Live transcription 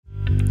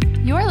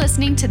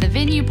listening to the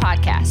Venue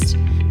Podcast.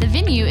 The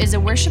Venue is a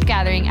worship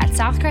gathering at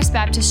Southcrest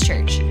Baptist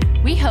Church.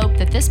 We hope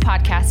that this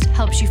podcast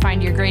helps you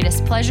find your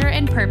greatest pleasure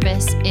and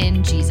purpose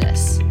in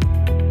Jesus.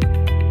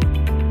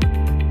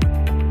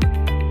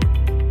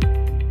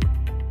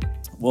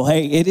 Well,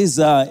 hey, it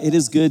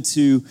is good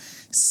to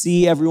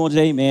see everyone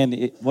today,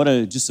 man. What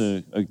a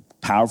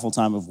powerful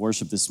time of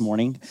worship this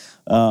morning.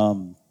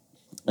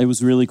 It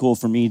was really cool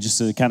for me just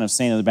to kind of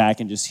stand in the back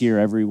and just hear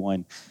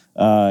everyone.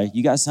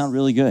 You guys sound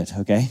really good,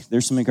 okay?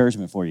 There's some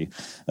encouragement for you.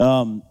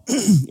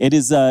 It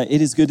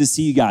is good to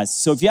see you guys.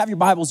 So if you have your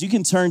Bibles, you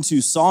can turn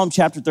to Psalm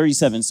chapter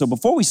 37. So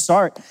before we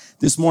start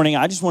this morning,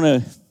 I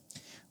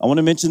want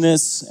to mention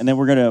this, and then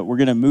we're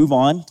gonna move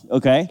on,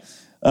 okay?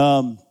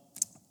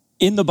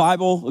 In the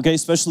Bible, okay,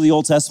 especially the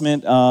Old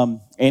Testament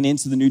and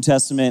into the New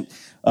Testament,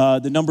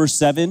 the number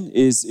 7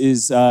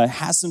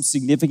 has some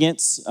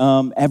significance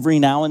every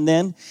now and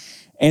then.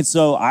 And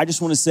so I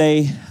just want to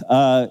say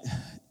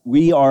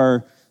we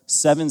are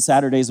 7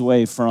 Saturdays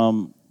away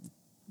from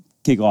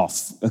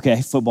kickoff,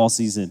 okay, football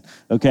season,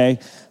 okay?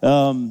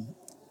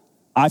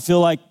 I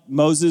feel like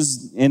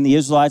Moses and the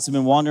Israelites have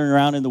been wandering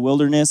around in the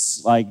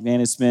wilderness. Like,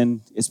 man, it's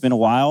been a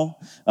while.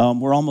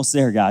 We're almost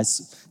there,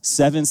 guys.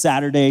 7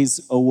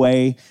 Saturdays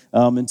away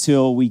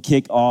until we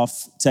kick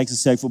off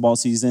Texas Tech football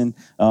season.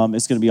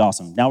 It's going to be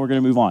awesome. Now we're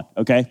going to move on,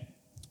 okay?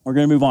 We're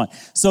going to move on.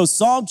 So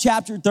Psalm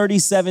chapter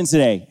 37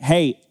 today.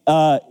 Hey,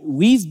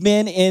 we've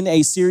been in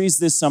a series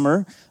this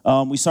summer.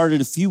 We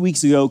started a few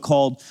weeks ago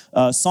called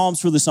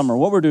Psalms for the Summer.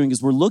 What we're doing is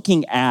we're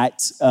looking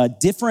at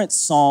different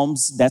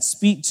psalms that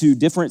speak to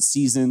different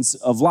seasons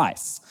of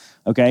life,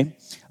 okay?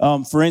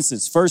 For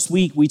instance, first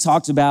week we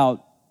talked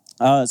about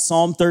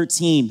Psalm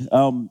 13,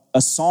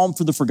 a psalm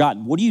for the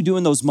forgotten. What do you do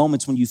in those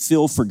moments when you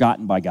feel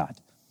forgotten by God?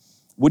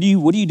 What do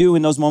you do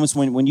in those moments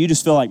when you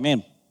just feel like,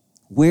 man,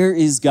 where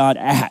is God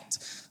at?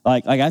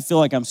 Like I feel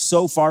like I'm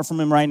so far from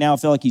him right now. I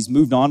feel like he's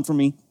moved on from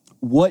me.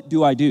 What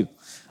do I do?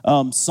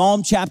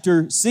 Psalm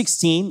chapter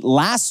 16,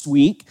 last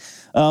week,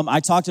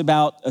 I talked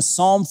about a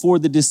psalm for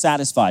the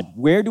dissatisfied.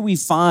 Where do we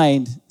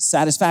find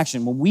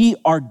satisfaction? When we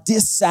are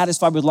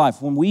dissatisfied with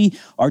life, when we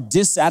are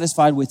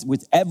dissatisfied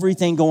with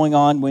everything going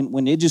on,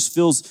 when it just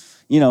feels,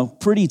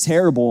 pretty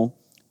terrible,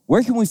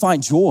 where can we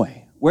find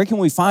joy? Where can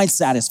we find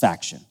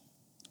satisfaction?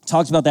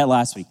 Talked about that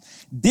last week.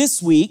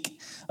 This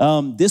week,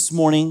 this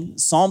morning,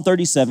 Psalm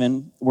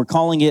 37, we're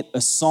calling it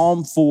a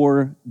psalm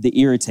for the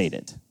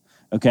irritated,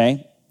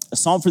 okay? A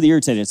psalm for the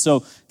irritated.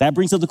 So that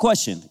brings up the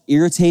question,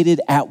 irritated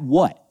at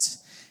what?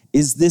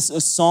 Is this a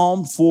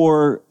psalm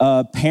for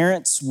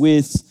parents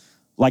with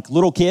like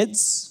little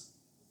kids,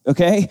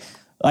 okay?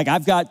 Like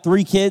I've got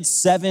 3 kids,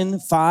 7,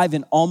 5,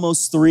 and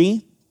almost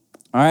 3,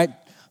 all right?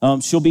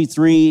 She'll be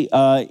 3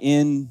 at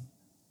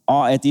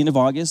the end of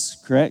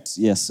August, correct?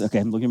 Yes, okay,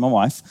 I'm looking at my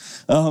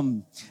wife.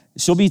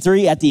 She'll be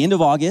 3 at the end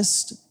of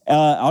August.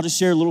 I'll just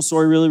share a little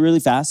story really, really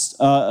fast.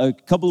 A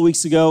couple of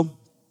weeks ago,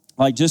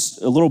 like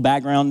just a little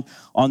background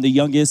on the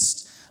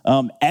youngest.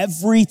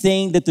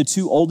 Everything that the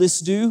 2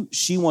 oldest do,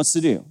 she wants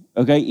to do,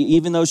 okay?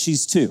 Even though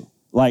she's 2.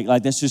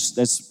 Like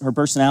that's her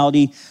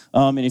personality.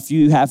 And if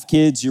you have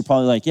kids, you're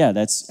probably like, yeah,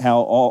 that's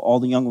how all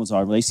the young ones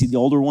are. When they see the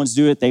older ones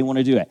do it, they want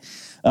to do it.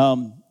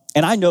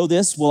 And I know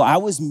this. Well, I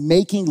was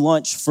making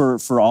lunch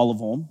for all of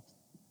them.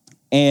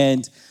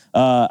 And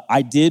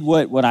I did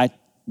what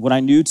I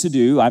knew to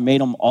do. I made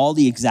them all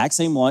the exact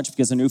same lunch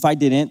because I knew if I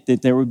didn't,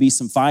 that there would be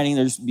some fighting,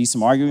 there'd be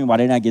some arguing. Why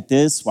didn't I get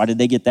this? Why did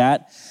they get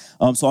that?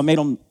 So I made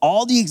them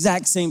all the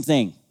exact same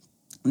thing.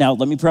 Now,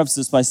 let me preface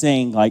this by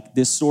saying, like,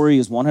 this story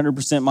is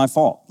 100% my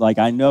fault. Like,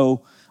 I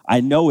know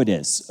it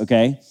is,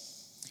 okay?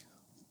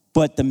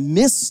 But the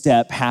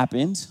misstep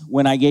happened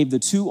when I gave the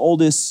 2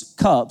 oldest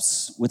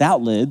cups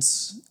without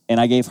lids, and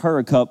I gave her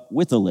a cup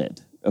with a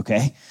lid,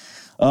 okay?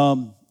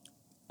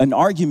 An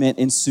argument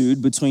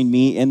ensued between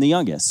me and the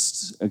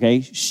youngest,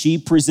 okay? She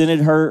presented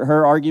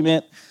her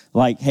argument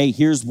like, hey,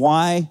 here's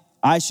why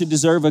I should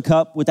deserve a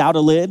cup without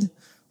a lid,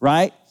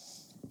 right?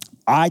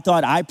 I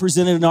thought I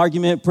presented an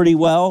argument pretty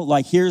well,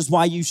 like, here's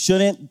why you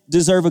shouldn't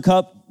deserve a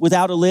cup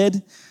without a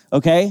lid,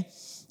 okay?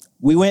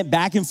 We went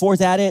back and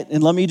forth at it,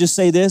 and let me just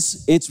say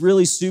this, it's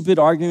really stupid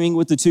arguing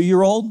with the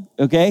 2-year-old,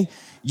 okay?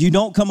 You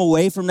don't come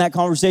away from that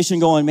conversation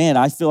going, man,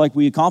 I feel like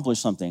we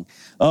accomplished something.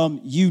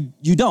 You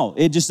don't.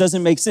 It just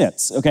doesn't make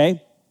sense,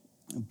 okay?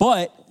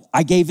 But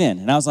I gave in,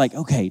 and I was like,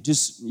 okay,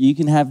 you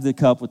can have the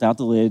cup without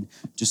the lid.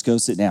 Just go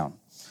sit down.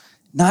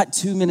 Not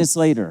 2 minutes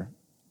later,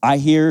 I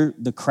hear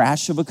the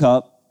crash of a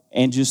cup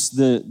and just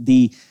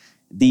the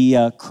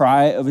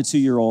cry of a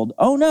 2-year-old,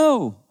 oh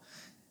no.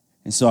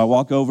 And so I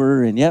walk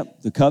over and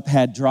the cup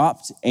had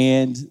dropped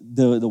and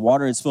the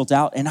water had spilled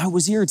out and I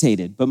was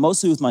irritated, but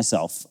mostly with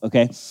myself,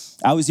 okay?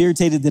 I was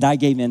irritated that I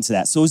gave in to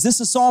that. So is this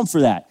a psalm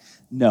for that?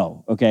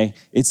 No, okay?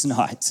 It's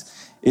not.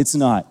 It's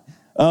not.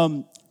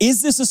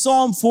 Is this a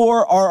psalm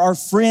for our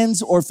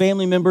friends or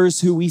family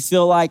members who we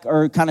feel like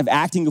are kind of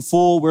acting a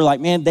fool? We're like,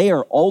 man, they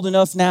are old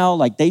enough now.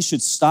 Like they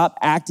should stop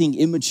acting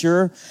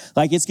immature.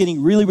 Like it's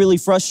getting really, really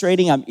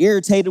frustrating. I'm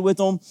irritated with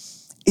them.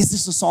 Is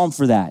this a psalm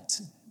for that?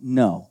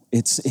 No,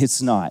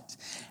 it's not.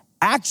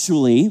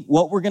 Actually,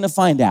 what we're going to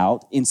find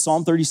out in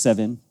Psalm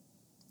 37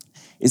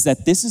 is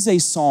that this is a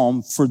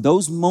psalm for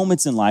those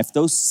moments in life,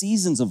 those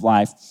seasons of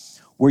life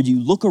where you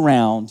look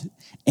around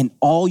and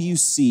all you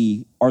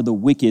see are the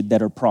wicked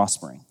that are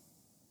prospering.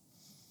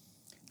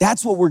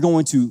 That's what we're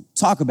going to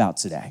talk about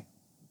today.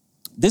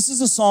 This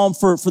is a psalm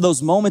for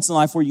those moments in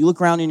life where you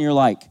look around and you're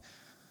like,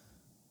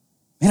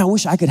 man, I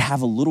wish I could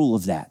have a little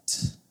of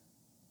that.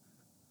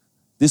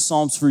 This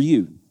psalm's for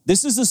you.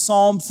 This is a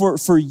psalm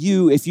for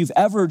you if you've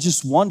ever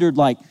just wondered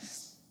like,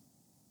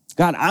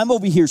 God, I'm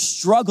over here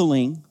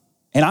struggling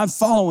and I'm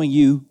following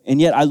you, and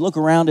yet I look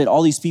around at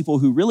all these people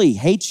who really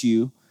hate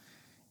you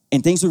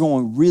and things are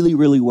going really,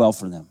 really well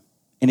for them.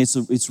 And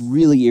it's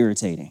really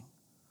irritating.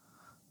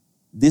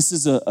 This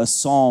is a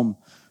psalm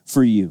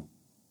for you.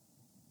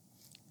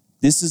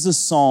 This is a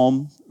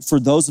psalm for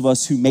those of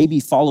us who maybe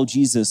follow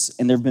Jesus,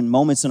 and there have been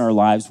moments in our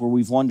lives where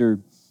we've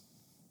wondered,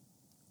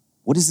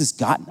 what has this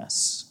gotten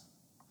us?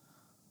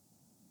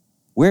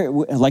 Where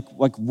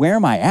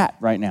am I at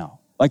right now?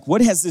 Like, what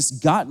has this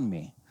gotten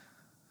me?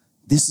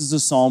 This is a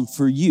psalm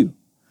for you,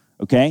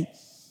 okay?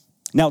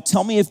 Now,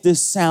 tell me if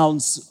this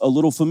sounds a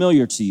little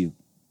familiar to you.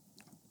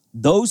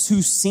 Those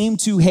who seem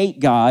to hate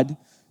God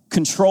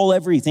control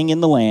everything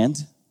in the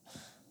land,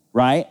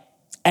 right?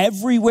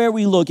 Everywhere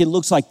we look, it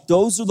looks like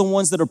those are the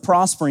ones that are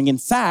prospering. In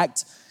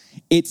fact,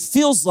 it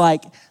feels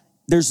like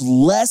there's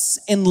less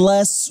and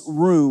less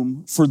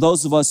room for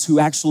those of us who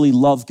actually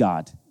love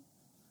God.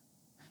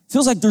 It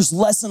feels like there's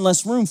less and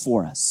less room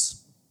for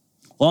us.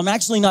 Well, I'm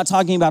actually not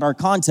talking about our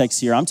context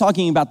here. I'm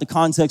talking about the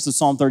context of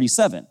Psalm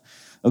 37,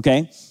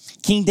 okay?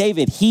 King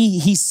David,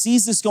 he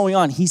sees this going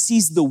on. He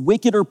sees the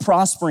wicked are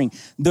prospering.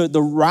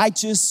 The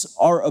righteous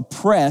are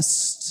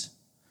oppressed.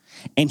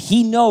 And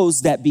he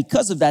knows that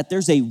because of that,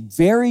 there's a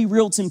very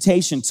real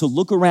temptation to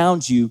look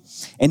around you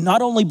and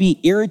not only be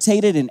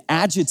irritated and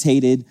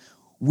agitated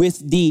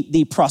with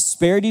the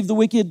prosperity of the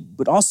wicked,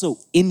 but also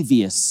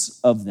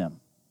envious of them.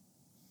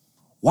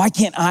 Why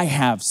can't I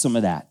have some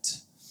of that?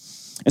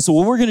 And so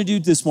what we're going to do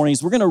this morning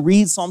is we're going to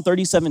read Psalm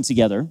 37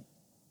 together.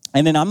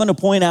 And then I'm going to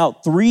point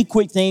out 3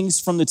 quick things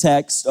from the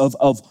text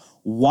of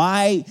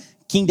why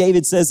King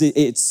David says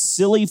it's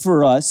silly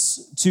for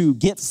us to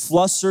get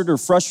flustered or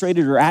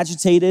frustrated or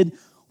agitated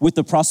with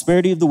the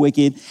prosperity of the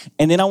wicked.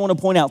 And then I want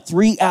to point out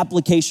 3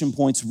 application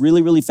points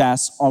really, really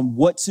fast on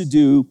what to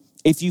do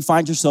if you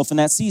find yourself in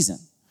that season,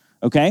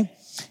 okay?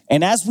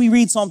 And as we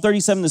read Psalm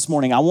 37 this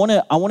morning, I want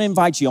to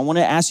invite you, I want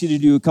to ask you to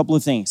do a couple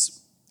of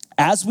things.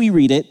 As we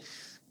read it,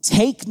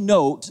 take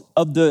note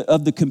of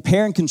the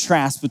compare and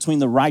contrast between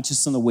the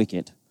righteous and the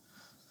wicked,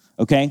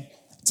 okay?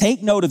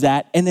 Take note of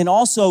that, and then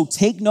also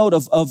take note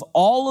of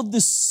all of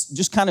this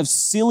just kind of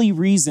silly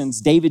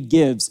reasons David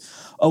gives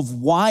of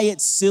why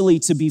it's silly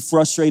to be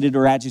frustrated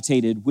or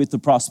agitated with the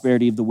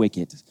prosperity of the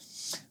wicked.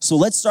 So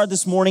let's start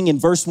this morning in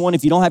verse 1.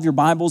 If you don't have your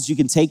Bibles, you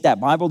can take that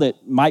Bible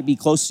that might be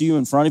close to you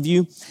in front of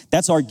you.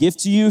 That's our gift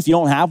to you. If you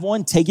don't have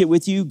one, take it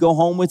with you, go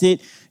home with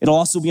it. It'll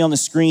also be on the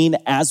screen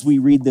as we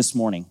read this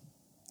morning.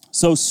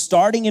 So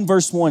starting in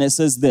verse 1, it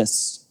says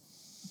this: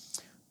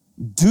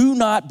 do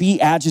not be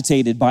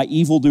agitated by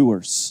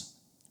evildoers.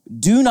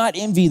 Do not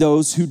envy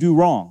those who do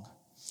wrong,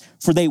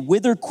 for they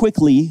wither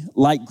quickly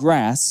like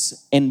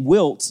grass and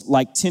wilt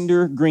like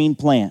tender green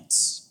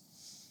plants.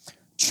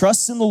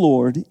 Trust in the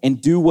Lord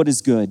and do what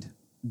is good.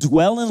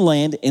 Dwell in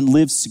land and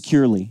live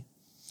securely.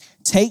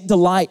 Take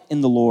delight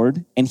in the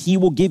Lord, and he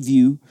will give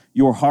you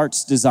your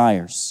heart's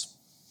desires.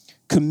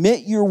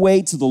 Commit your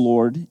way to the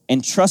Lord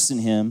and trust in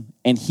him,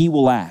 and he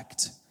will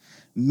act,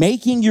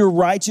 making your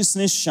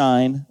righteousness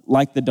shine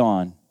like the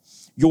dawn,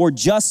 your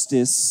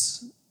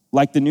justice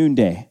like the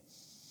noonday.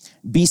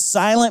 Be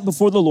silent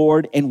before the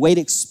Lord and wait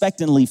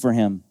expectantly for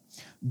him.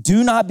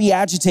 Do not be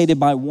agitated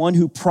by one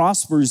who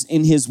prospers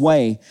in his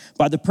way,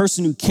 by the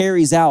person who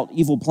carries out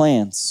evil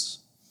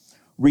plans.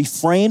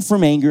 Refrain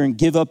from anger and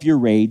give up your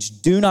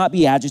rage. Do not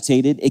be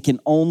agitated. It can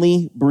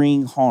only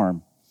bring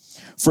harm.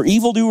 For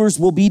evildoers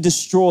will be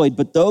destroyed,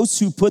 but those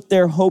who put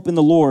their hope in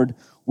the Lord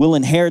will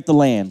inherit the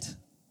land.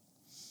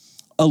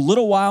 A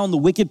little while and the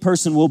wicked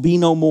person will be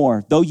no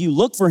more. Though you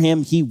look for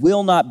him, he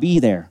will not be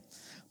there.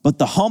 But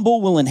the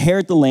humble will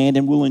inherit the land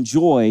and will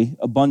enjoy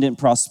abundant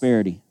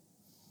prosperity.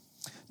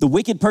 The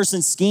wicked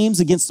person schemes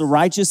against the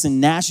righteous and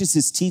gnashes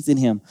his teeth in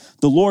him.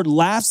 The Lord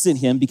laughs at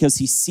him because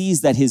he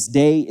sees that his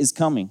day is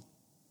coming.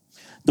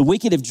 The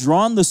wicked have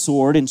drawn the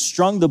sword and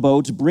strung the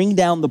bow to bring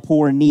down the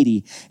poor and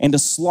needy and to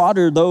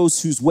slaughter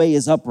those whose way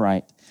is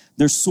upright.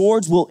 Their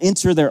swords will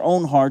enter their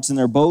own hearts and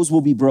their bows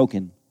will be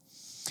broken.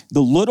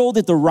 The little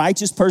that the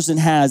righteous person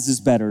has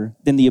is better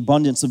than the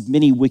abundance of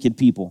many wicked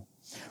people.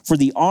 For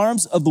the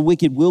arms of the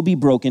wicked will be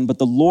broken, but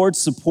the Lord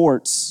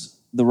supports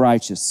the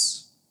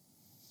righteous.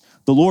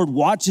 The Lord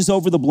watches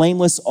over the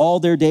blameless all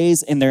their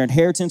days, and their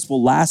inheritance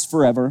will last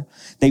forever.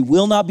 They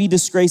will not be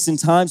disgraced in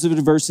times of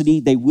adversity.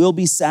 They will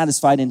be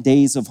satisfied in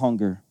days of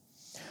hunger.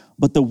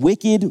 But the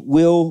wicked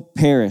will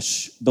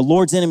perish. The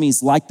Lord's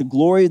enemies, like the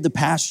glory of the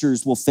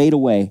pastures, will fade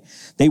away.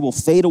 They will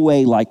fade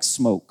away like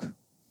smoke.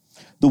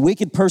 The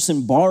wicked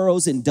person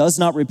borrows and does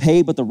not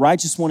repay, but the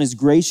righteous one is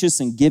gracious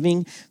in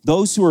giving.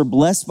 Those who are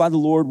blessed by the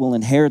Lord will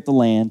inherit the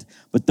land,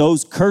 but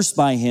those cursed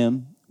by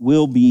him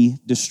will be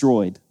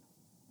destroyed.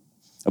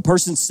 A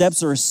person's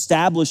steps are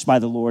established by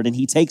the Lord, and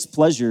he takes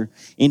pleasure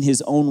in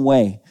his own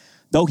way.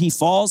 Though he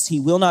falls, he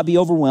will not be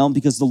overwhelmed,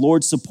 because the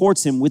Lord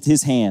supports him with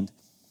his hand.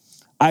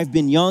 I've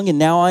been young and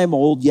now I am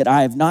old, yet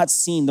I have not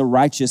seen the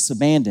righteous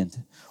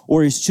abandoned,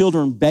 or his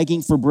children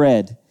begging for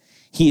bread.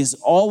 He is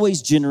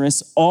always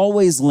generous,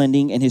 always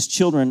lending, and his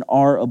children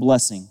are a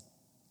blessing.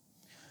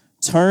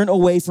 Turn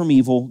away from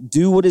evil,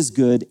 do what is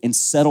good, and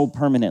settle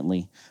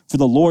permanently. For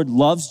the Lord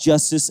loves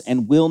justice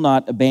and will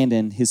not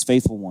abandon his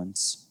faithful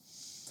ones.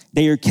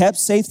 They are kept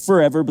safe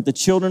forever, but the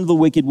children of the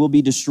wicked will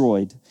be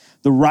destroyed.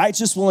 The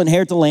righteous will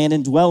inherit the land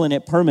and dwell in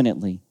it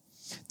permanently.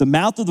 The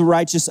mouth of the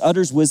righteous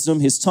utters wisdom.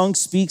 His tongue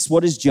speaks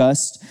what is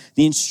just.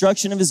 The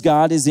instruction of his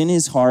God is in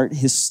his heart.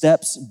 His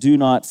steps do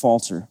not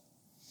falter.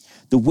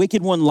 The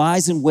wicked one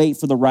lies in wait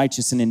for the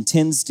righteous and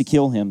intends to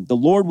kill him. The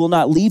Lord will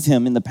not leave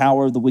him in the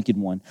power of the wicked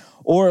one,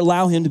 or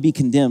allow him to be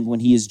condemned when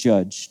he is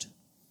judged.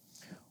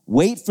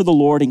 Wait for the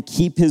Lord and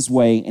keep his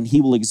way, and he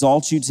will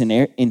exalt you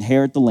to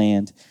inherit the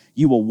land.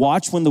 You will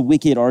watch when the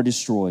wicked are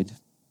destroyed.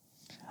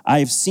 I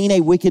have seen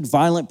a wicked,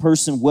 violent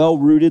person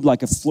well-rooted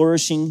like a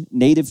flourishing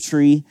native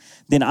tree.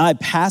 Then I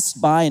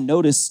passed by and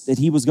noticed that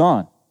he was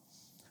gone.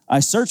 I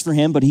searched for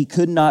him, but he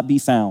could not be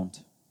found.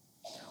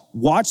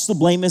 Watch the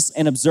blameless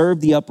and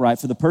observe the upright,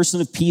 for the person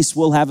of peace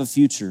will have a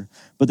future.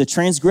 But the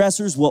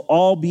transgressors will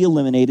all be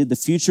eliminated. The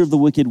future of the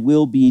wicked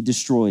will be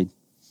destroyed.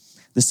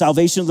 The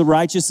salvation of the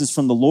righteous is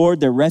from the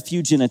Lord, their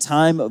refuge in a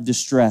time of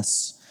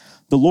distress.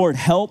 The Lord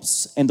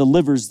helps and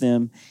delivers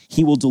them.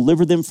 He will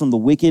deliver them from the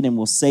wicked and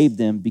will save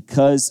them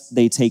because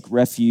they take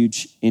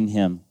refuge in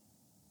him.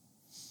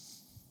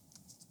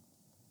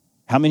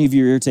 How many of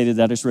you are irritated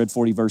that I just read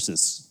 40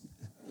 verses?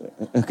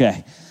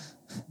 Okay.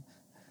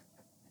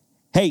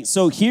 Hey,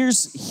 so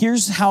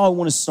here's how I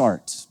want to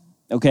start,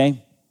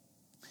 okay?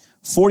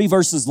 40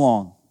 verses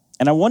long.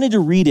 And I wanted to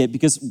read it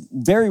because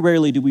very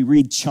rarely do we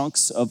read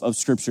chunks of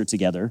scripture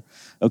together,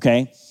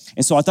 okay?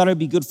 And so I thought it'd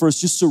be good for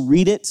us just to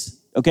read it,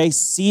 okay?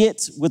 See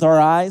it with our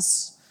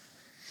eyes.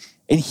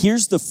 And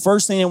here's the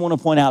first thing I want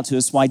to point out to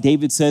us why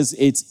David says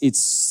it's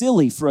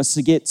silly for us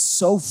to get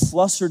so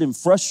flustered and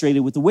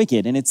frustrated with the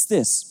wicked. And it's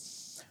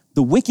this: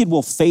 the wicked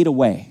will fade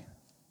away.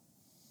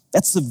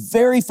 That's the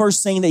very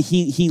first thing that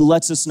he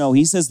lets us know.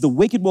 He says the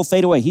wicked will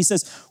fade away. He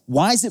says,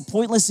 why is it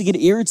pointless to get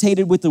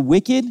irritated with the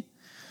wicked?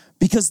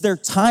 Because their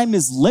time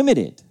is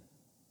limited.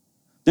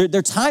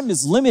 Their time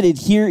is limited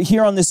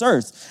here on this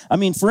earth. I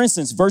mean, for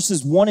instance,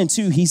 verses 1 and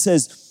 2, he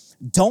says,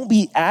 don't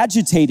be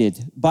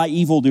agitated by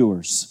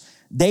evildoers.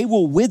 They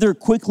will wither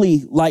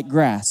quickly like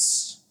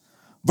grass.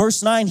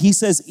 Verse 9, he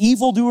says,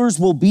 evildoers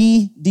will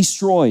be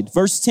destroyed.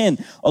 Verse 10,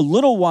 a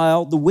little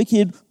while, the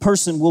wicked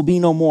person will be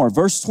no more.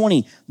 Verse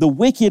 20, the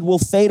wicked will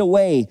fade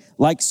away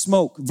like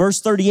smoke.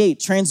 Verse 38,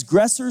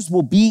 transgressors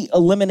will be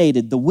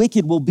eliminated. The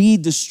wicked will be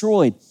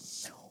destroyed.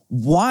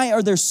 Why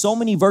are there so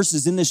many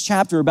verses in this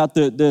chapter about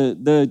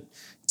the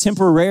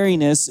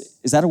temporariness?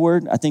 Is that a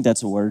word? I think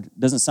that's a word.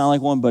 Doesn't sound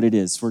like one, but it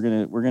is. We're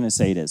gonna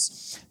say it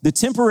is. The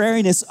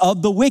temporariness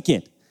of the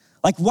wicked.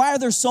 Like, why are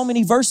there so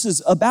many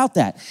verses about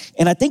that?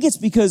 And I think it's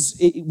because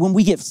when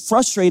we get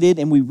frustrated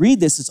and we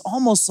read this, it's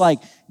almost like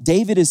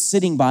David is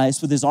sitting by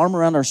us with his arm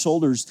around our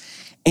shoulders,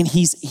 and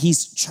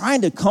he's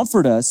trying to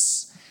comfort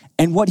us.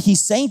 And what he's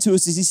saying to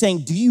us is he's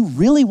saying, do you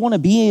really want to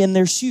be in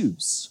their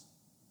shoes?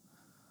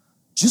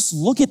 Just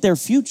look at their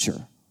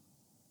future.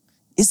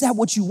 Is that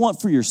what you want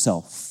for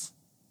yourself?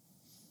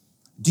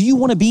 Do you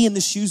want to be in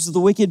the shoes of the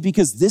wicked?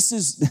 Because this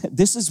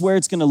is where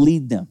it's going to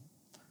lead them,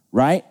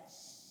 right?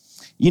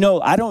 You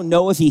know, I don't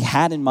know if he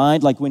had in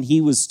mind, like when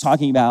he was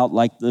talking about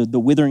like the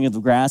withering of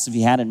the grass, if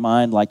he had in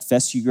mind like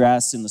fescue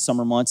grass in the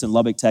summer months in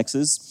Lubbock,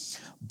 Texas.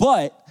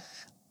 But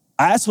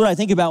that's what I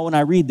think about when I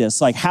read this.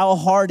 Like, how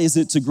hard is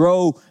it to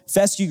grow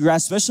fescue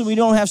grass, especially when we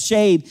don't have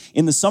shade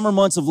in the summer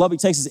months of Lubbock,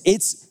 Texas?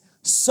 It's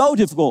so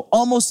difficult,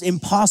 almost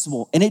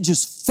impossible, and it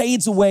just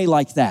fades away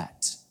like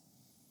that.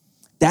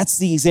 That's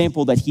the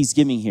example that he's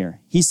giving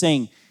here. He's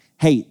saying,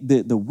 hey,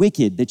 the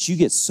wicked that you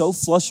get so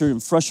flustered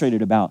and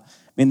frustrated about,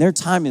 man, their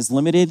time is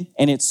limited,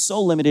 and it's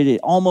so limited, it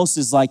almost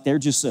is like they're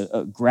just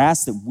a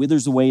grass that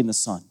withers away in the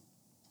sun.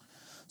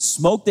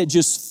 Smoke that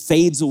just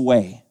fades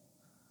away.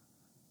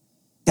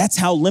 That's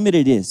how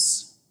limited it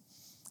is.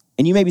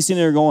 And you may be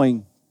sitting there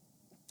going,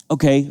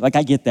 okay, like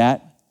I get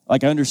that.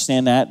 Like I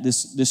understand that,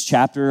 this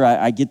chapter,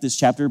 I get this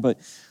chapter, but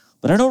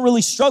I don't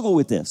really struggle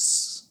with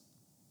this.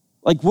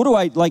 Like, what do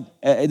I, like,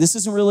 this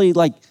isn't really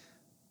like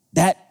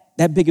that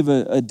big of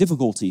a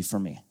difficulty for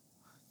me.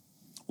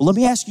 Well, let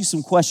me ask you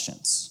some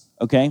questions,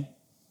 okay?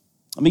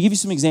 Let me give you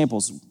some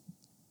examples.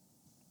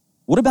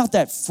 What about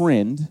that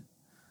friend?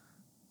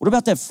 What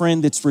about that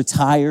friend that's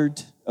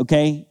retired,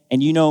 okay?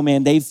 And you know,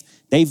 man, they've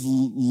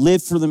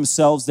lived for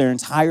themselves their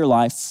entire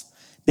life.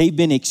 They've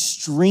been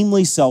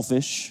extremely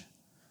selfish.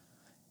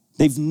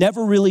 They've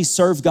never really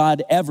served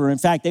God ever. In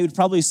fact, they would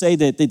probably say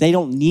that they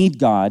don't need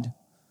God.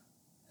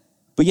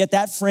 But yet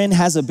that friend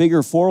has a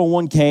bigger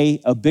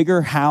 401k, a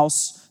bigger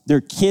house.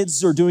 Their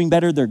kids are doing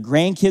better. Their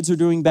grandkids are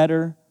doing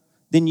better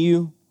than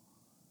you.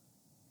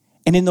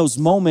 And in those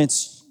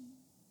moments,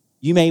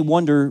 you may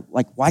wonder,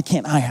 like, why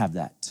can't I have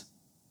that?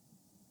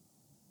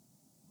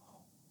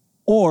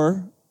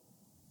 Or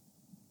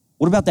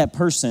what about that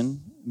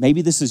person,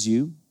 maybe this is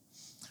you,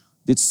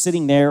 that's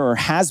sitting there or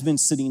has been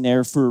sitting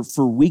there for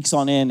weeks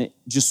on end,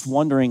 just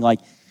wondering, like,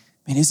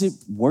 man, is it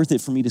worth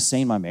it for me to stay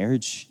in my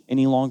marriage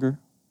any longer?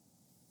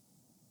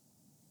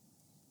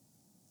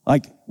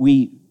 Like,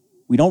 we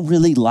don't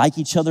really like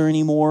each other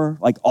anymore.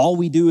 Like, all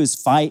we do is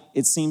fight,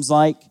 it seems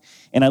like.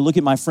 And I look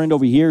at my friend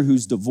over here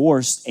who's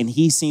divorced, and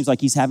he seems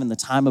like he's having the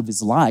time of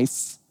his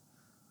life.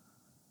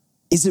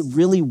 Is it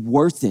really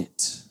worth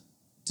it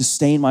to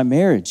stay in my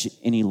marriage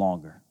any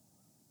longer?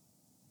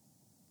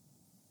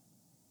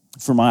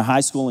 For my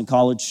high school and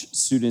college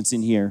students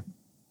in here,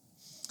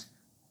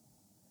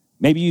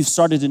 maybe you've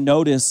started to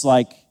notice,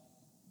 like,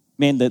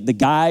 man, the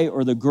guy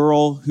or the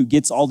girl who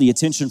gets all the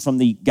attention from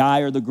the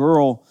guy or the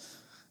girl,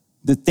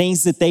 the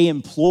things that they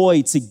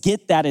employ to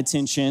get that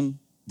attention,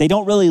 they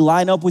don't really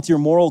line up with your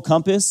moral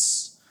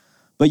compass.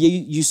 But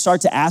you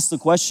start to ask the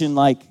question,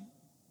 like,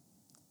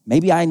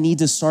 maybe I need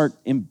to start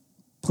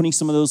putting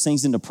some of those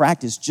things into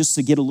practice just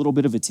to get a little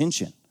bit of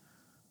attention.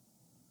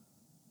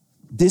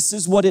 This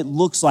is what it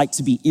looks like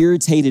to be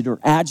irritated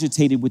or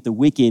agitated with the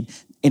wicked,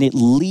 and it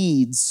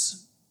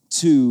leads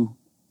to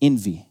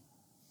envy.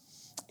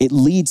 It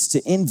leads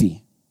to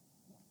envy.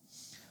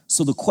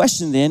 So the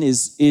question then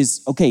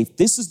is okay, if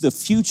this is the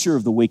future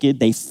of the wicked,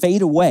 they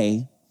fade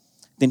away,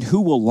 then who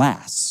will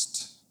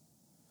last?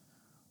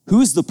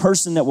 Who is the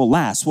person that will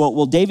last?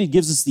 Well, David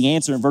gives us the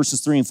answer in verses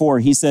 3 and 4.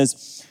 He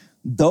says,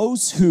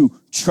 those who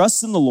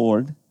trust in the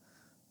Lord,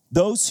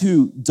 those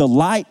who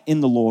delight in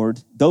the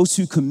Lord, those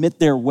who commit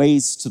their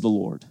ways to the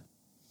Lord.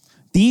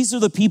 These are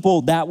the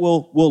people that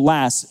will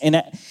last.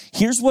 And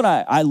here's what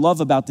I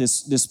love about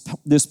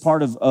this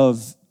part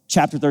of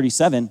chapter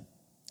 37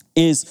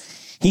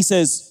 is he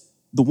says,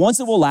 the ones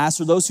that will last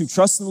are those who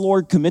trust in the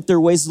Lord, commit their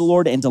ways to the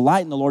Lord, and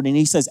delight in the Lord. And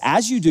he says,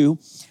 as you do,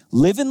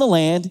 live in the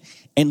land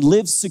and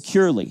live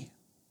securely,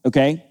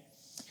 okay?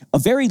 A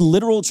very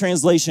literal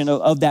translation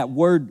of that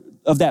word,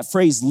 of that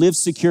phrase, live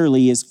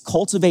securely, is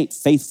cultivate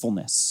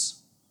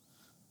faithfulness.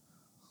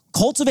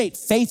 Cultivate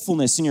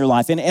faithfulness in your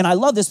life. And I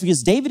love this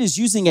because David is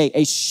using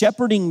a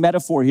shepherding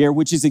metaphor here,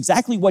 which is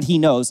exactly what he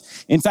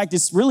knows. In fact,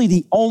 it's really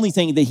the only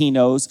thing that he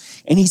knows.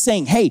 And he's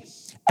saying, hey,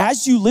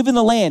 as you live in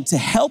the land, to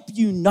help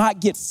you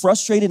not get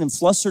frustrated and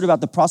flustered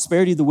about the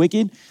prosperity of the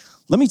wicked,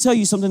 let me tell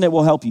you something that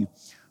will help you.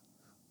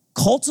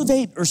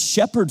 Cultivate or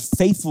shepherd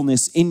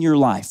faithfulness in your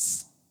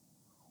life.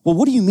 Well,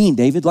 what do you mean,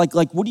 David? Like,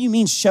 what do you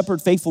mean shepherd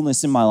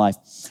faithfulness in my life?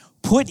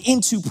 Put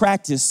into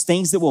practice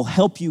things that will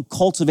help you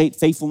cultivate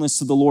faithfulness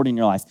to the Lord in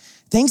your life.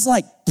 Things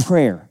like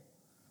prayer,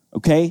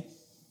 okay?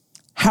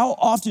 How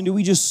often do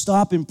we just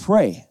stop and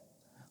pray?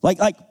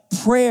 Like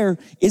prayer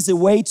is a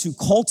way to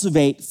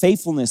cultivate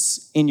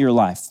faithfulness in your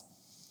life.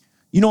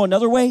 You know,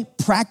 another way,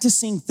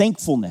 practicing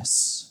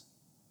thankfulness.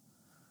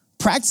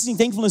 Practicing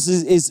thankfulness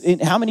is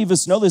how many of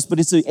us know this, but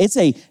it's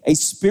a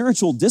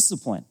spiritual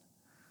discipline.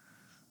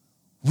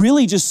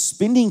 Really just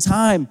spending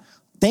time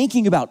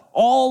thinking about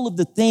all of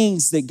the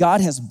things that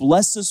God has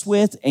blessed us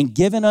with and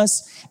given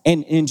us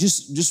and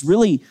just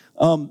really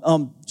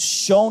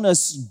shown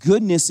us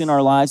goodness in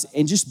our lives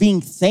and just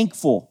being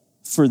thankful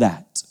for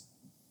that.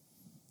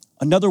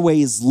 Another way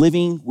is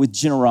living with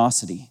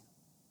generosity.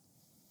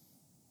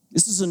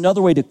 This is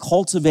another way to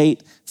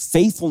cultivate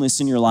faithfulness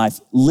in your life.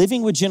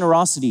 Living with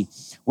generosity.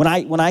 When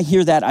I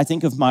hear that, I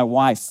think of my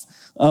wife,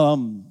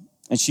 and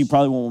she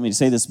probably won't want me to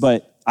say this,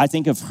 but I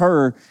think of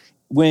her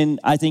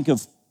when I think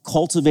of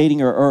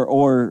cultivating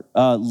or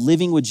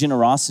living with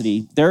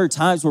generosity. There are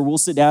times where we'll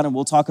sit down and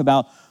we'll talk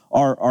about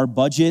our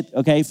budget,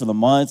 okay, for the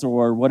month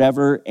or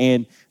whatever.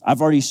 And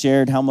I've already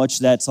shared how much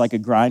that's like a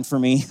grind for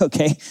me,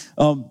 okay?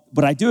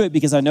 But I do it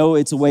because I know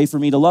it's a way for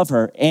me to love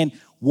her. And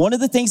one of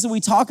the things that we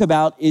talk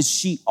about is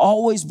she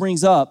always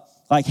brings up,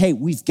 like, hey,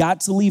 we've got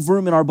to leave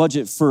room in our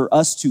budget for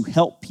us to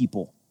help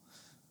people.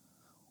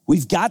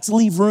 We've got to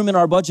leave room in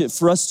our budget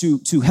for us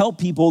to help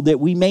people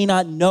that we may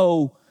not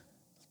know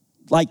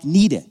like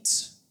need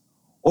it,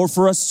 or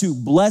for us to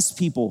bless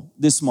people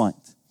this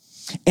month.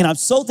 And I'm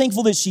so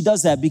thankful that she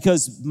does that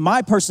because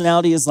my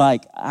personality is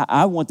like,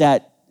 I want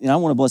that, and I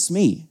want to bless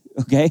me,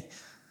 okay?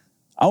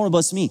 I want to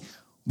bless me.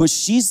 But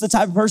she's the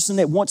type of person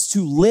that wants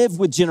to live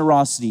with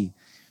generosity.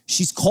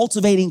 She's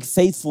cultivating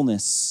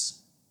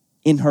faithfulness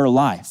in her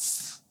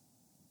life.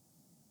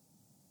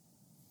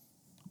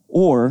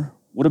 Or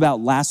what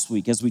about last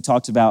week as we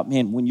talked about,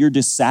 man, when you're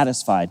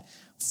dissatisfied,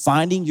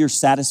 finding your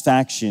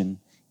satisfaction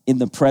in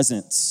the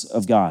presence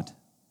of God.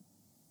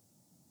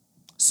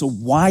 So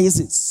why is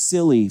it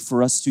silly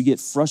for us to get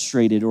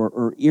frustrated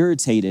or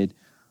irritated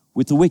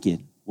with the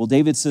wicked? Well,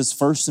 David says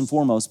first and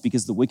foremost,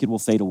 because the wicked will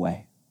fade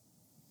away.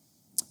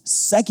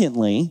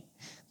 Secondly,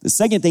 the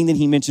second thing that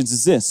he mentions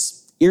is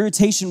this: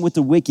 irritation with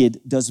the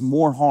wicked does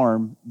more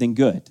harm than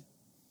good.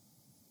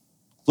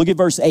 Look at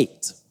verse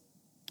 8.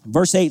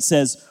 Verse 8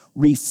 says,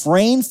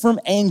 refrain from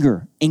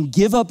anger and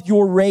give up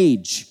your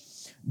rage.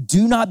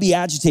 Do not be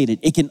agitated.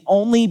 It can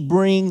only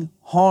bring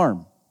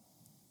harm.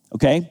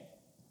 Okay?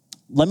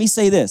 Let me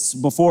say this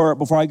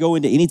before I go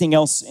into anything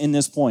else in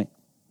this point.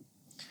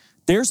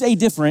 There's a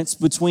difference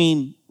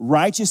between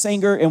righteous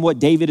anger and what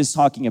David is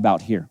talking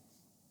about here.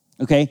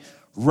 Okay?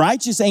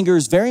 Righteous anger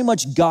is very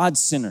much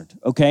God-centered.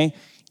 Okay?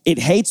 It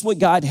hates what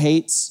God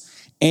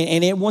hates,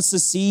 and it wants to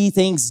see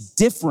things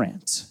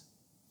different.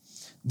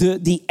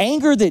 The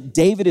anger that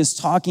David is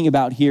talking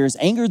about here is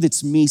anger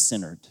that's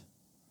me-centered.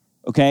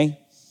 Okay?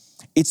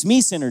 It's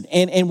me-centered.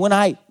 And when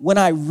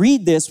I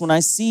read this, when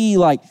I see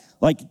like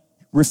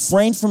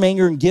refrain from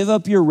anger and give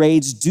up your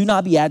rage, do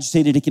not be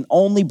agitated, it can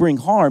only bring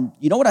harm.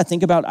 You know what I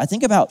think about? I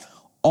think about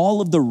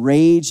all of the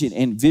rage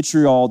and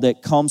vitriol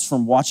that comes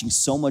from watching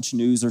so much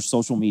news or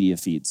social media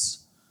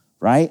feeds,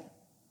 right?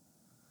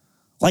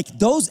 Like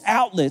those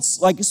outlets,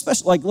 like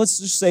especially, like let's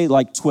just say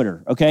like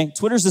Twitter, okay?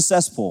 Twitter's a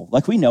cesspool,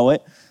 like we know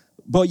it,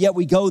 but yet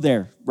we go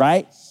there,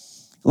 right?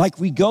 Like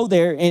we go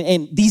there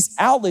and these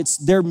outlets,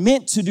 they're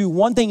meant to do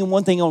one thing and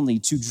one thing only,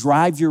 to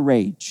drive your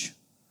rage.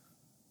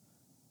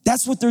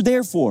 That's what they're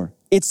there for.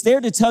 It's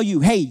there to tell you,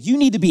 hey, you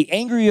need to be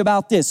angry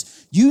about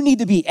this. You need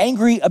to be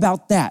angry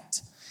about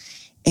that.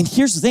 And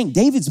here's the thing,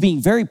 David's being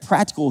very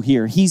practical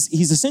here. He's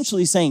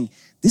essentially saying,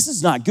 this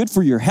is not good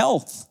for your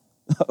health,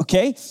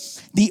 okay?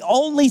 The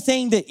only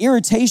thing that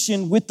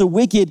irritation with the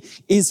wicked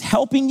is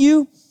helping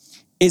you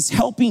is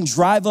helping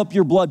drive up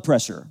your blood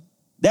pressure.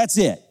 That's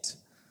it.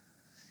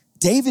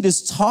 David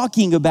is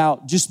talking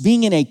about just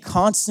being in a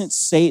constant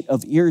state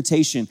of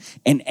irritation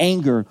and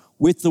anger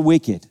with the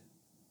wicked.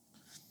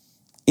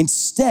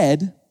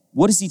 Instead,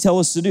 what does he tell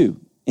us to do?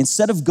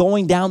 Instead of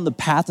going down the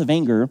path of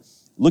anger,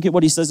 look at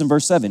what he says in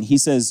verse 7. He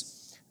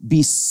says,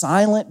 be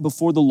silent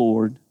before the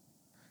Lord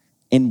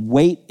and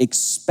wait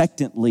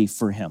expectantly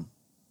for him.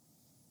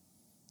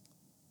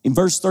 In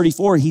verse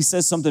 34, he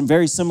says something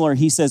very similar.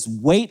 He says,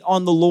 wait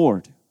on the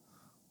Lord,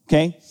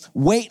 okay?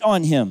 Wait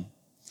on him.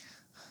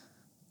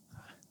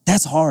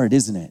 That's hard,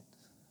 isn't it?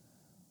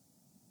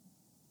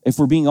 If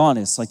we're being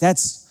honest, like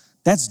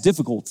that's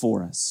difficult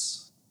for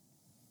us.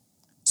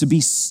 To be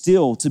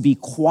still, to be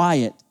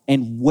quiet,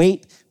 and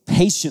wait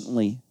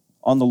patiently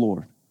on the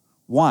Lord.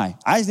 Why?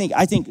 I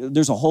think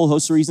there's a whole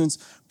host of reasons.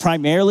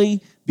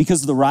 Primarily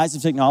because of the rise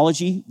of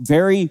technology.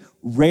 Very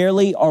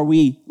rarely are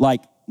we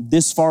like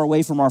this far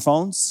away from our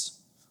phones,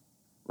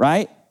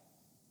 right?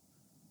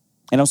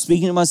 And I'm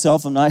speaking to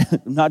myself. I'm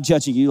not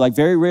judging you. Like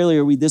very rarely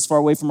are we this far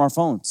away from our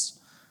phones.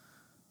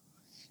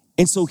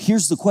 And so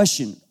here's the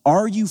question.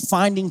 Are you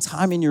finding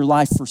time in your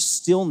life for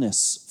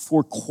stillness,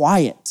 for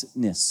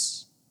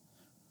quietness?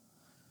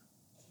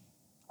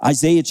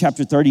 Isaiah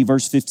chapter 30,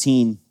 verse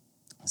 15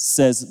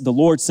 says, the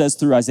Lord says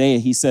through Isaiah,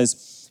 he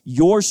says,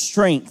 your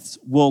strength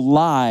will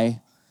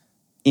lie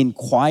in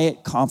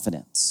quiet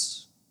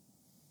confidence.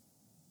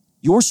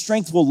 Your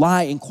strength will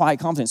lie in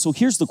quiet confidence. So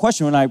here's the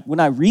question. When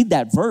I read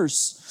that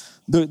verse,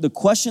 the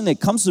question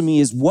that comes to me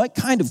is, what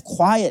kind of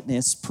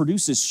quietness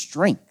produces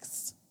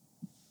strength?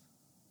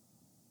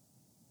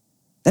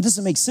 That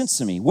doesn't make sense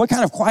to me. What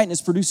kind of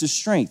quietness produces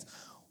strength?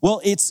 Well,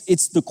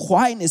 it's the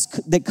quietness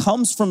that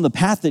comes from the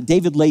path that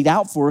David laid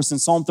out for us in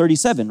Psalm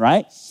 37,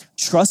 right?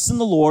 Trust in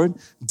the Lord,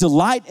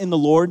 delight in the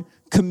Lord,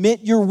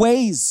 commit your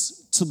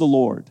ways to the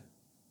Lord.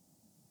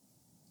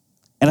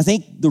 And I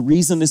think the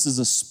reason this is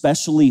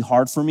especially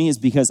hard for me is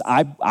because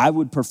I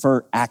would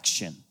prefer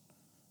action,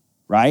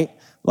 right?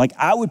 Like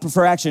I would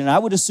prefer action, and I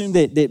would assume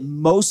that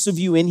most of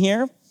you in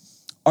here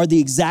are the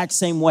exact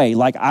same way.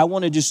 Like I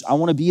want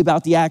to be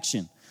about the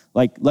action.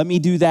 Like let me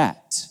do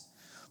that.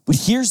 But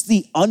here's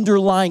the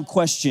underlying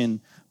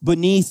question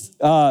beneath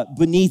being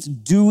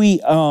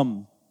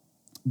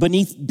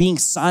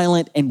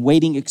silent and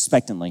waiting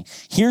expectantly.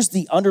 Here's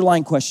the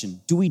underlying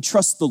question. Do we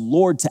trust the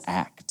Lord to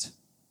act?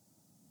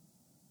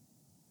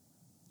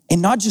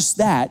 And not just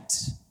that,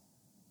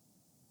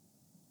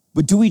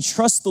 but do we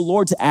trust the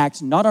Lord to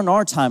act not on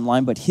our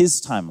timeline, but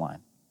his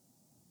timeline?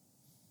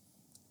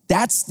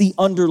 That's the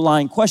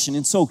underlying question.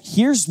 And so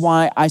here's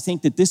why I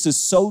think that this is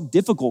so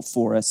difficult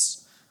for us.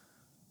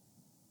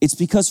 It's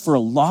because for a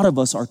lot of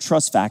us, our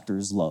trust factor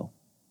is low.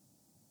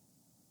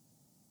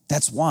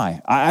 That's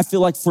why. I feel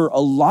like for a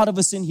lot of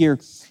us in here,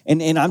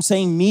 and I'm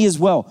saying me as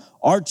well,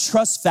 our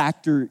trust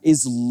factor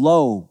is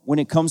low when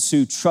it comes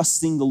to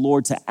trusting the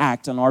Lord to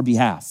act on our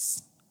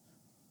behalf.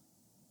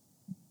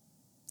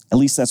 At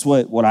least that's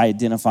what I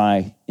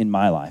identify in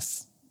my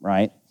life,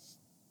 right?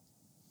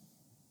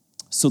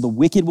 So the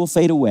wicked will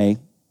fade away.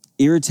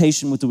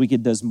 Irritation with the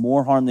wicked does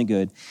more harm than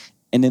good.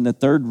 And then the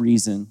third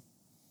reason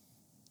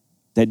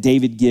that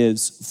David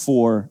gives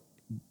for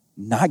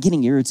not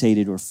getting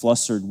irritated or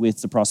flustered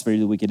with the prosperity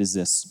of the wicked is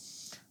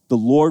this. The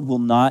Lord will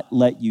not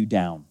let you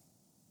down.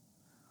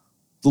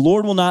 The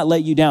Lord will not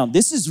let you down.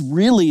 This is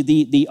really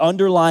the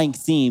underlying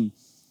theme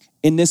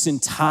in this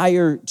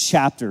entire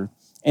chapter,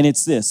 and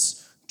it's this.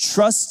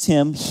 Trust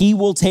him, he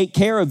will take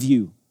care of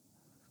you.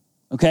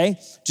 Okay?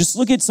 Just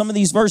look at some of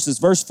these verses.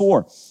 Verse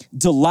 4,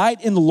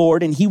 delight in the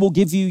Lord, and he will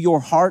give you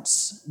your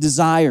heart's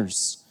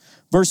desires.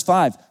 Verse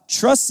 5,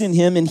 trust in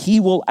him and he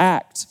will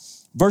act.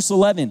 Verse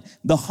 11,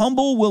 the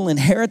humble will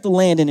inherit the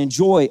land and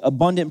enjoy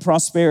abundant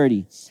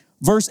prosperity.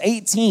 Verse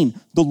 18,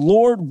 the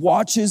Lord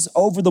watches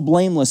over the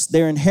blameless.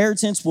 Their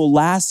inheritance will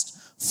last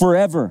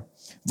forever.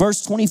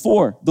 Verse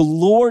 24, the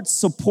Lord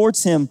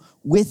supports him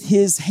with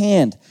his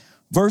hand.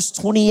 Verse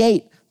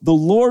 28, the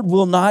Lord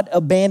will not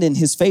abandon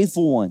his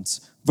faithful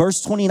ones.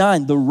 Verse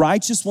 29, the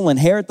righteous will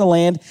inherit the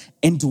land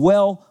and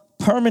dwell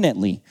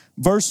permanently.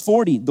 Verse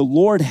 40, the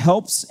Lord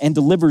helps and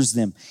delivers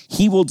them.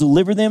 He will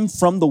deliver them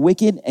from the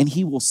wicked and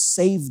he will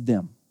save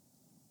them.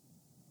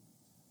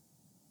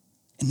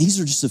 And these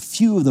are just a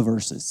few of the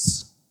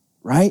verses,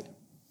 right?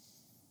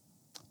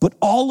 But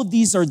all of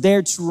these are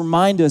there to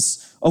remind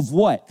us of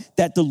what?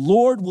 That the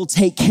Lord will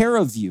take care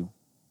of you.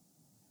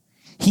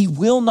 He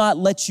will not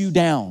let you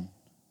down.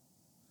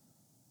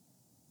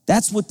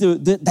 That's what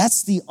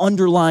that's the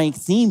underlying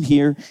theme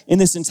here in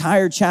this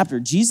entire chapter.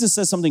 Jesus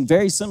says something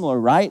very similar,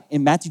 right?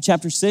 In Matthew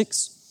chapter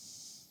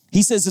 6.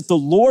 He says, if the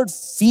Lord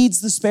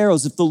feeds the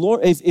sparrows,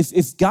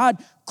 if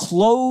God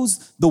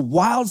clothes the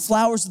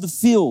wildflowers of the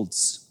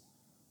fields,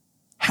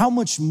 how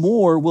much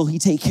more will he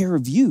take care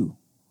of you?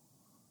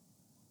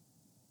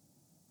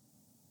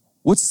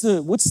 What's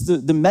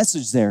the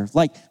message there?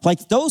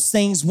 Like those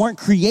things weren't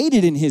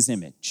created in his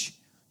image.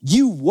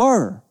 You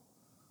were.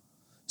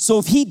 So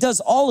if he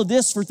does all of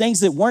this for things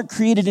that weren't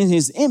created in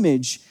his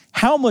image,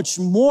 how much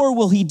more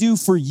will he do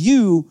for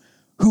you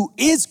who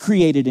is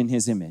created in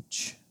his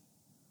image?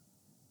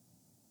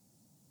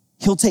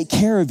 He'll take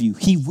care of you.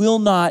 He will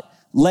not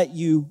let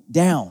you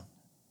down.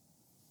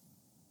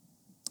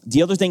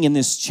 The other thing in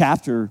this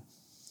chapter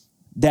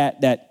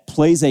that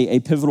plays a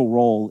pivotal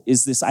role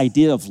is this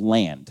idea of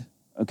land,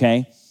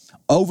 okay?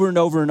 Over and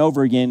over and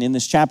over again in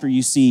this chapter,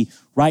 you see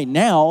right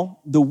now,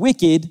 the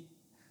wicked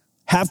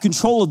have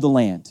control of the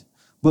land.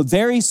 But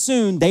very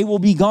soon they will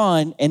be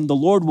gone and the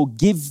Lord will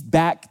give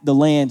back the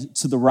land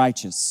to the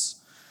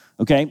righteous,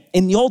 okay?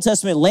 In the Old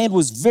Testament, land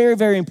was very,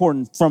 very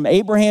important. From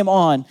Abraham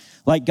on,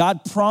 like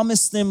God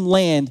promised them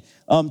land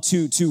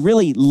to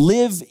really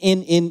live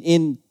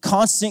in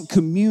constant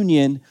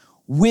communion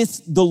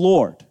with the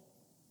Lord.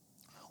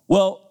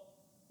 Well,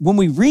 when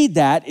we read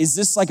that, is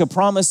this like a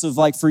promise of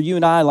like for you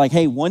and I, like,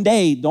 hey, one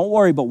day, don't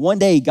worry, but one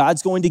day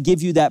God's going to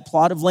give you that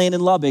plot of land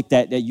in Lubbock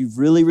that you've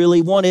really,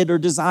 really wanted or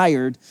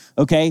desired,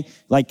 okay?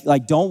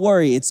 Like don't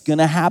worry, it's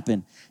gonna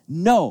happen.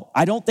 No,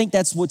 I don't think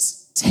that's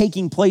what's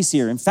taking place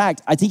here. In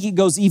fact, I think it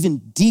goes even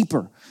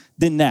deeper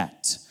than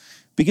that.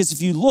 Because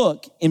if you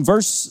look in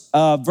verse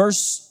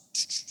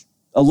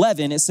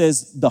 11, it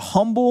says, the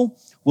humble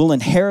will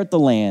inherit the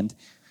land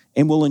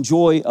and will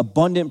enjoy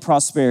abundant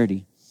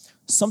prosperity.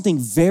 Something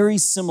very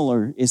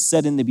similar is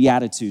said in the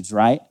Beatitudes,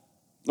 right?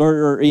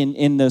 Or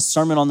in the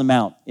Sermon on the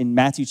Mount in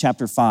Matthew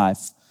chapter 5.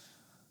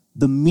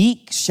 The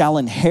meek shall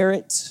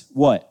inherit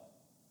what?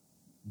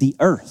 The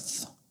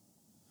earth.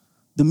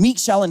 The meek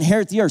shall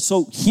inherit the earth.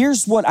 So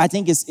here's what I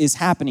think is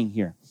happening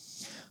here.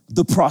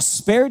 The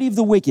prosperity of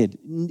the wicked,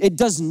 it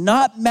does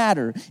not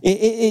matter.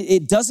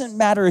 It doesn't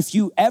matter if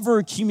you ever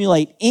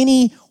accumulate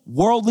any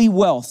worldly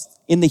wealth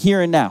in the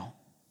here and now.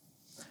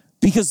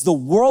 Because the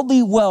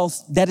worldly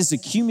wealth that is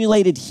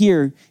accumulated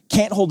here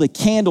can't hold a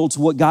candle to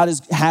what God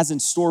has in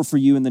store for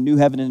you in the new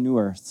heaven and new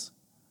earth.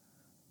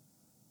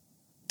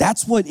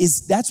 That's what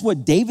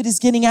David is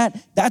getting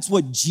at. That's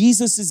what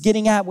Jesus is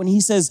getting at when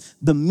he says,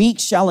 the meek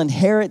shall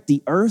inherit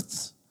the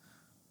earth.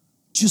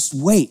 Just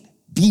wait,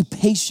 be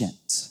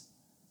patient.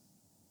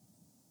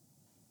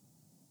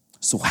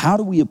 So how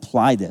do we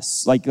apply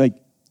this? Like,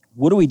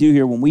 what do we do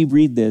here when we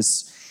read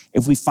this?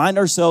 If we find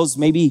ourselves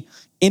maybe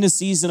in a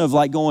season of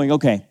like going,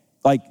 okay,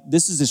 like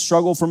this is a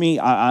struggle for me.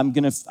 I'm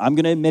gonna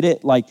admit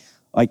it. Like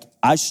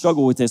I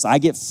struggle with this. I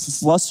get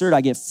flustered.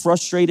 I get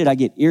frustrated. I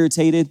get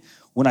irritated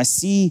when I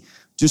see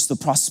just the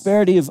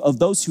prosperity of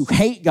those who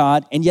hate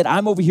God, and yet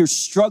I'm over here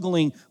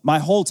struggling my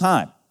whole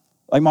time,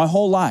 like my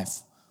whole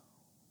life.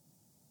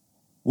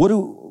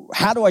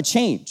 How do I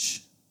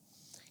change?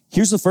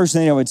 Here's the first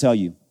thing I would tell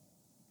you.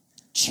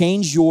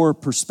 Change your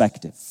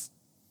perspective,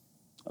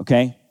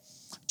 okay?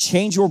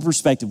 Change your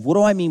perspective. What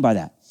do I mean by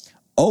that?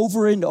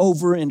 Over and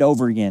over and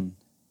over again,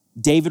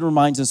 David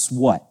reminds us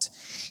what?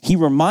 He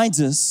reminds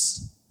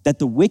us that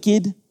the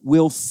wicked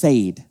will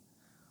fade.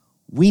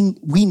 We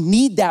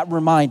need that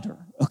reminder,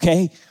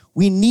 okay?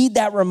 We need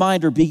that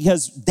reminder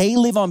because they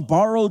live on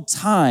borrowed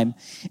time,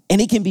 and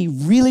it can be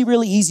really,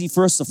 really easy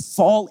for us to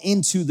fall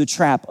into the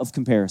trap of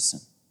comparison.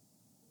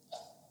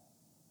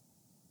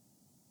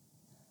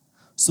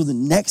 So the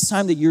next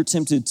time that you're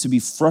tempted to be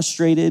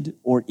frustrated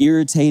or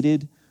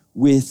irritated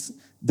with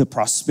the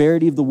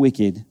prosperity of the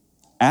wicked,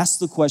 ask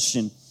the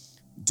question,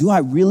 do I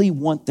really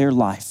want their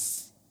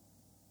life?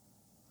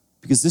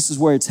 Because this is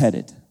where it's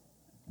headed.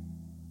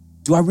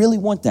 Do I really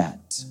want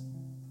that?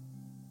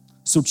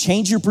 So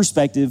change your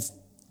perspective.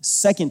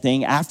 Second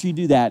thing, after you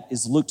do that,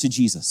 is look to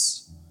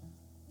Jesus.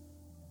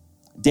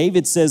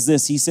 David says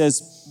this, he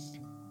says,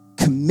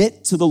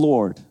 commit to the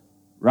Lord,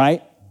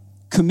 right?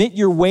 Commit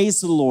your ways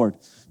to the Lord.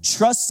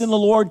 Trust in the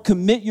Lord,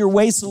 commit your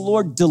ways to the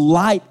Lord,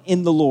 delight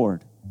in the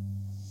Lord.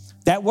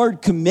 That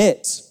word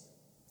commit,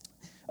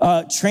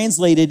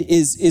 translated,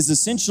 is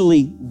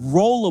essentially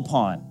roll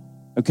upon,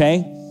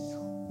 okay?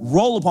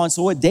 Roll upon.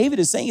 So what David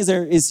is saying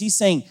is he's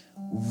saying,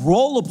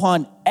 roll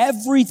upon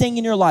everything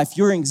in your life,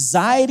 your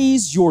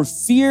anxieties, your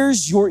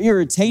fears, your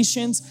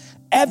irritations,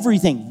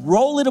 everything.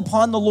 Roll it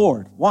upon the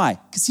Lord. Why?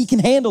 Because he can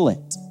handle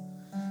it.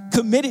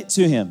 Commit it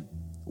to him.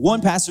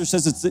 One pastor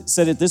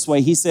said it this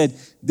way. He said,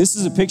 this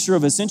is a picture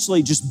of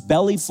essentially just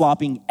belly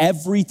flopping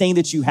everything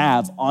that you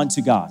have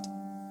onto God.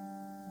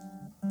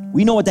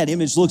 We know what that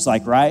image looks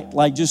like, right?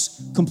 Like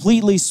just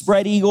completely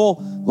spread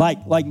eagle,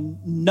 like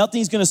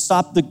nothing's gonna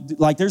stop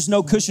like there's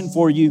no cushion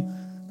for you,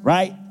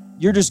 right?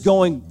 You're just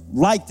going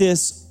like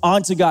this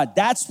onto God.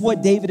 That's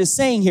what David is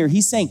saying here.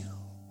 He's saying,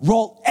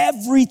 roll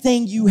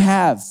everything you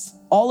have,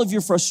 all of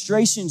your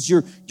frustrations,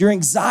 your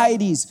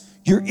anxieties,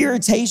 your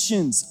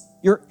irritations,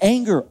 your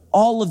anger,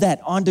 all of that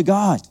onto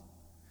God.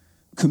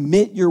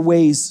 Commit your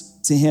ways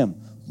to him.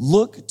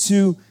 Look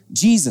to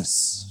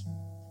Jesus.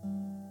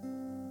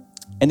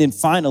 And then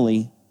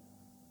finally,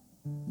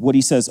 what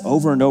he says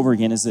over and over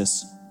again is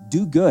this: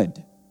 do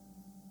good.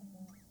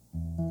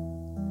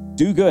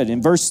 Do good.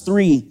 In verse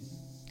 3,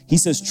 he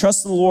says,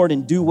 trust in the Lord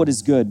and do what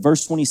is good.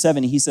 Verse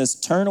 27, he says,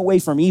 turn away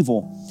from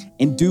evil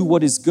and do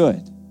what is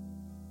good.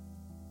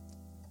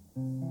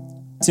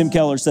 Tim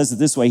Keller says it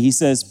this way. He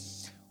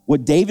says,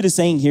 what David is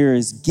saying here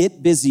is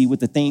get busy with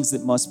the things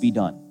that must be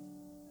done.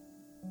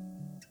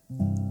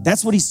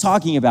 That's what he's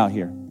talking about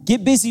here.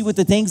 Get busy with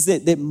the things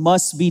that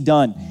must be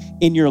done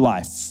in your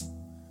life.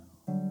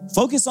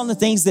 Focus on the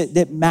things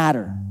that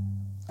matter.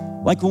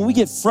 Like when we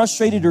get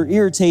frustrated or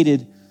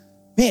irritated,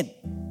 man,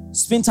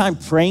 spend time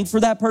praying for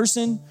that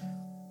person.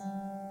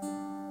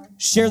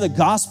 Share the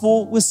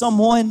gospel with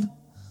someone.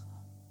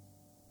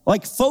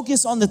 Like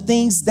focus on the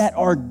things that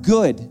are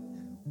good.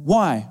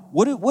 Why?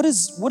 What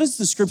does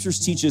the scriptures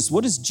teach us?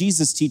 What does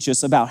Jesus teach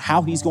us about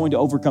how he's going to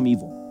overcome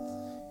evil?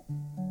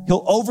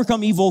 He'll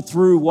overcome evil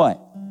through what?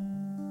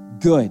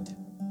 Good,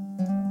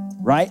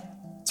 right?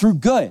 Through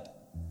good.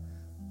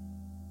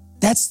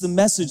 That's the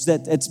message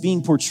that's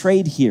being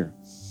portrayed here.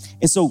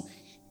 And so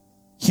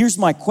here's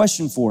my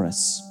question for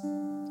us.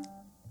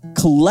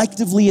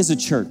 Collectively as a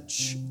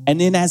church, and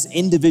then as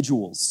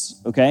individuals,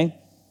 okay?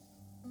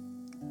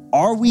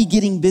 Are we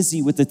getting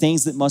busy with the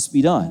things that must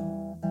be done?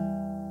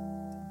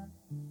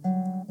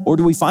 Or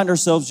do we find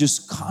ourselves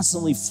just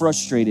constantly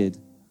frustrated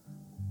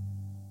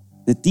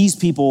that these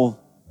people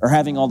are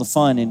having all the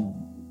fun and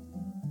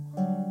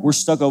we're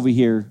stuck over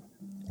here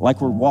like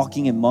we're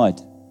walking in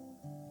mud?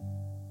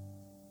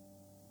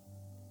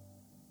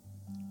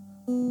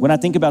 When I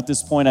think about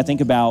this point, I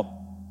think about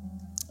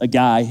a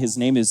guy. His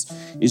name is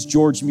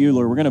George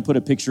Mueller. We're going to put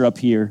a picture up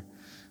here.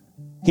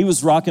 He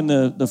was rocking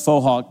the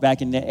faux hawk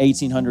back in the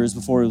 1800s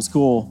before it was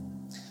cool.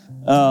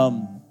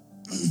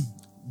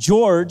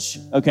 George,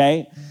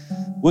 okay,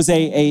 was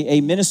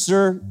a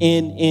minister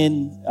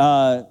in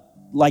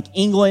like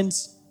England.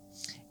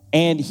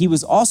 And he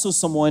was also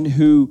someone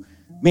who,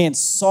 man,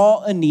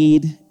 saw a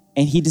need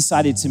and he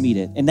decided to meet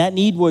it. And that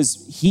need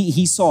was,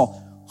 he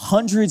saw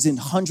hundreds and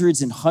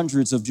hundreds and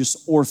hundreds of just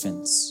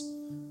orphans,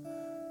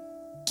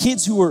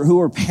 kids who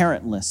were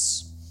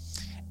parentless.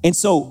 And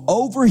so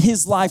over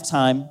his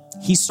lifetime,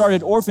 he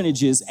started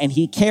orphanages and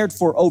he cared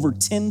for over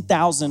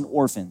 10,000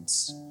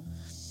 orphans.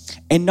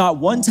 And not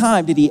one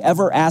time did he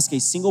ever ask a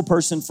single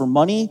person for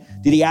money.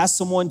 Did he ask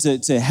someone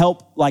to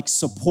help like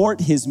support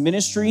his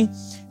ministry?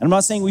 And I'm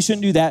not saying we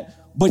shouldn't do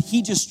that, but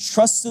he just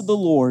trusted the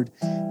Lord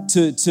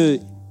to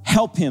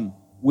help him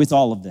with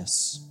all of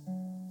this.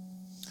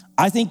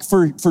 I think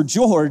for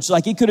George,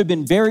 like it could have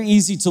been very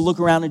easy to look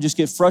around and just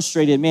get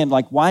frustrated. Man,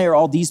 like why are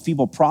all these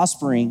people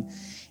prospering?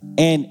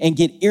 And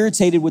get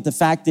irritated with the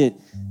fact that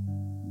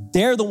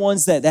they're the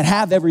ones that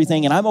have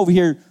everything. And I'm over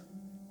here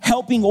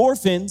helping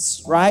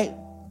orphans, right?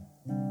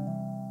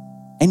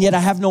 And yet I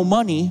have no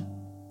money.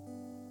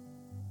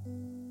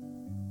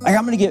 Like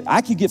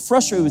I could get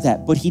frustrated with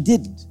that, but he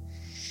didn't.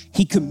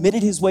 He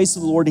committed his ways to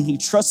the Lord and he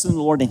trusted in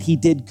the Lord and he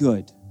did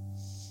good.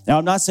 Now,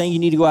 I'm not saying you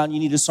need to go out and you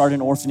need to start an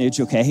orphanage,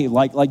 okay,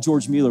 like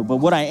George Mueller. But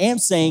what I am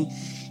saying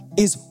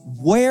is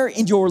where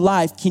in your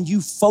life can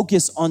you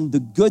focus on the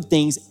good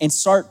things and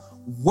start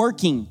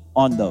working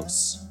on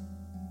those?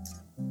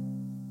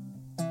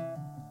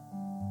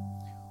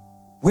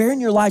 Where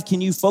in your life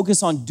can you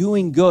focus on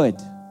doing good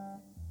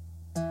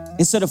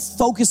instead of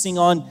focusing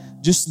on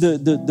just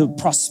the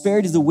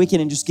prosperity of the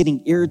wicked and just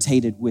getting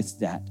irritated with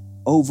that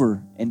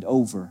over and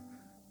over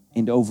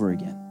and over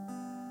again?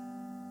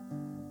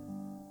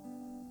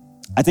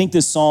 I think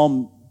this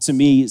psalm, to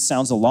me,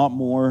 sounds a lot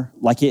more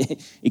like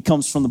it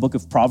comes from the book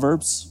of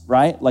Proverbs,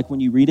 right? Like when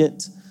you read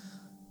it.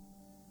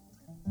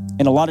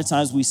 And a lot of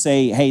times we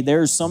say, hey,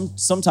 there's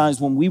sometimes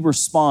when we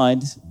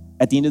respond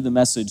at the end of the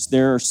message,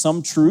 there are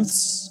some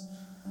truths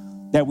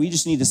that we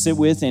just need to sit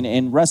with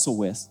and wrestle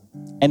with.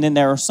 And then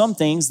there are some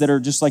things that are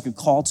just like a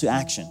call to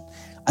action.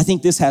 I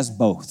think this has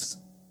both,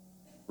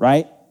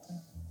 right?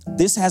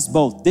 This has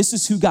both. This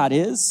is who God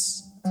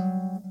is.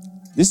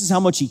 This is how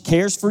much he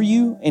cares for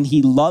you and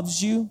he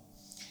loves you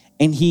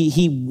and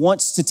he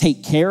wants to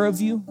take care of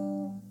you.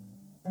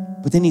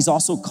 But then he's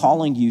also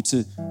calling you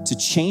to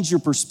change your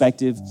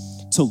perspective,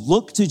 to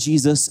look to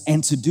Jesus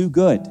and to do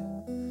good.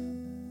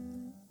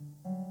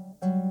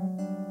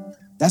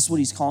 That's what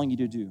he's calling you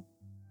to do.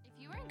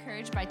 If you were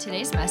encouraged by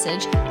today's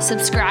message,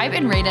 subscribe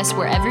and rate us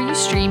wherever you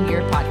stream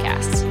your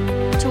podcasts.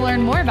 To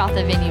learn more about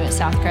the venue at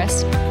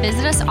Southcrest,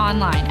 visit us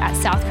online at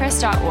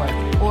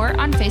southcrest.org or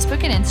on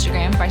Facebook and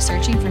Instagram by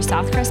searching for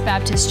Southcrest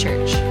Baptist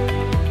Church.